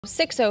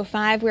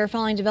6:05, we're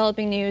following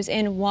developing news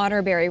in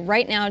Waterbury.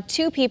 Right now,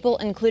 2 people,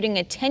 including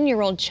a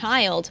 10-year-old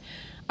child,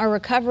 are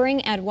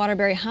recovering at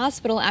Waterbury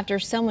Hospital after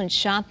someone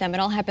shot them. It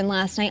all happened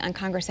last night on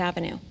Congress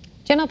Avenue.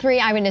 Channel 3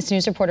 Eyewitness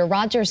News reporter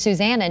Roger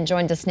Suzanen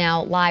joins us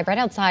now live right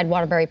outside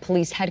Waterbury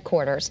Police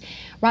Headquarters.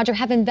 Roger,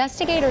 have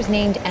investigators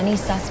named any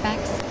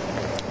suspects?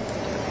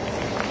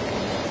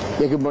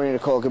 Yeah, good morning,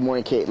 Nicole. Good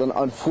morning, Caitlin.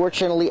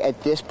 Unfortunately,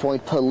 at this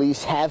point,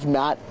 police have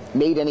not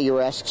made any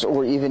arrests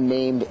or even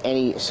named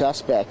any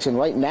suspects. And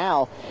right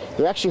now,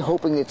 they're actually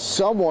hoping that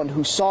someone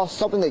who saw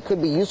something that could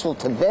be useful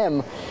to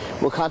them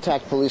will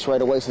contact police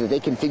right away so that they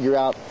can figure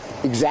out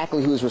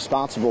exactly who's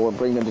responsible and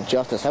bring them to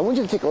justice. I want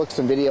you to take a look at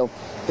some video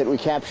that we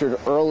captured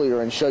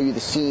earlier and show you the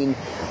scene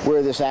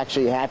where this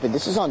actually happened.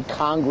 This is on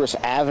Congress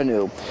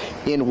Avenue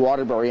in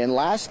Waterbury. And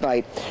last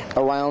night,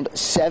 around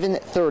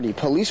 7:30,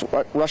 police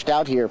rushed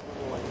out here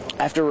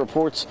after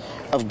reports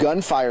of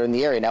gunfire in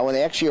the area. Now, when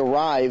they actually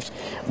arrived,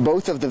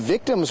 both of the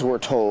victims, were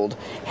told,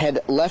 had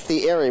left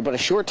the area, but a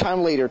short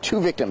time later,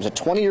 2 victims, a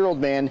 20-year-old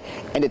man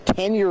and a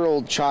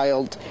 10-year-old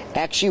child,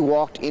 actually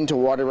walked into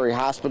Waterbury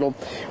Hospital.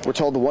 We're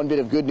told the one bit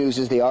of good news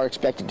is they are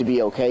expected to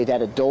be okay.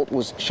 That adult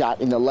was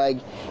shot in the leg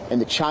and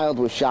the child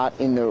was shot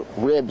in the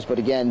ribs, but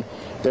again,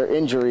 their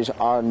injuries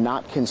are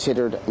not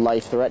considered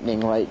life-threatening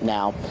right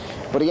now.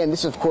 But again,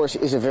 this, of course,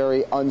 is a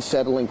very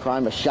unsettling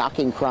crime, a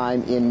shocking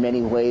crime in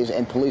many ways,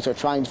 and police are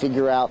trying to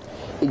figure out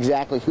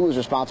exactly who is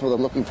responsible. They're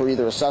looking for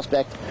either a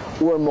suspect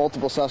or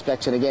multiple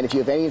suspects. And again, if you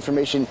have any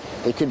information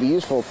that could be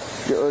useful,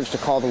 you're urged to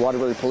call the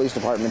Waterbury Police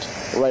Department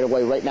right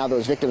away. Right now,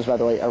 those victims, by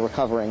the way, are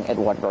recovering at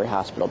Waterbury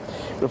Hospital.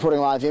 Reporting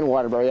live in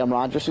Waterbury, I'm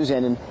Roger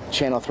Suzanen,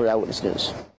 Channel 3 Eyewitness News.